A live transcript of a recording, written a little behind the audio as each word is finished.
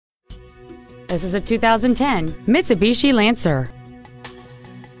This is a 2010 Mitsubishi Lancer.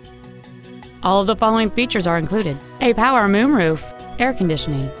 All of the following features are included: a power moonroof, air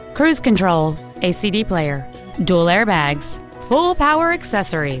conditioning, cruise control, a CD player, dual airbags, full power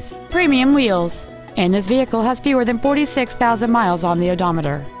accessories, premium wheels, and this vehicle has fewer than 46,000 miles on the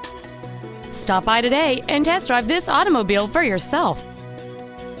odometer. Stop by today and test drive this automobile for yourself.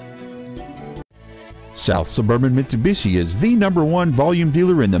 South Suburban Mitsubishi is the #1 volume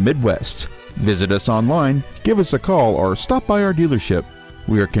dealer in the Midwest. Visit us online, give us a call, or stop by our dealership.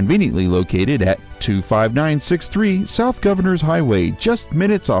 We are conveniently located at 25963 South Governors Highway, just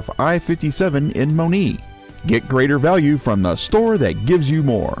minutes off I-57 in Monee. Get greater value from the store that gives you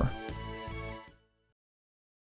more.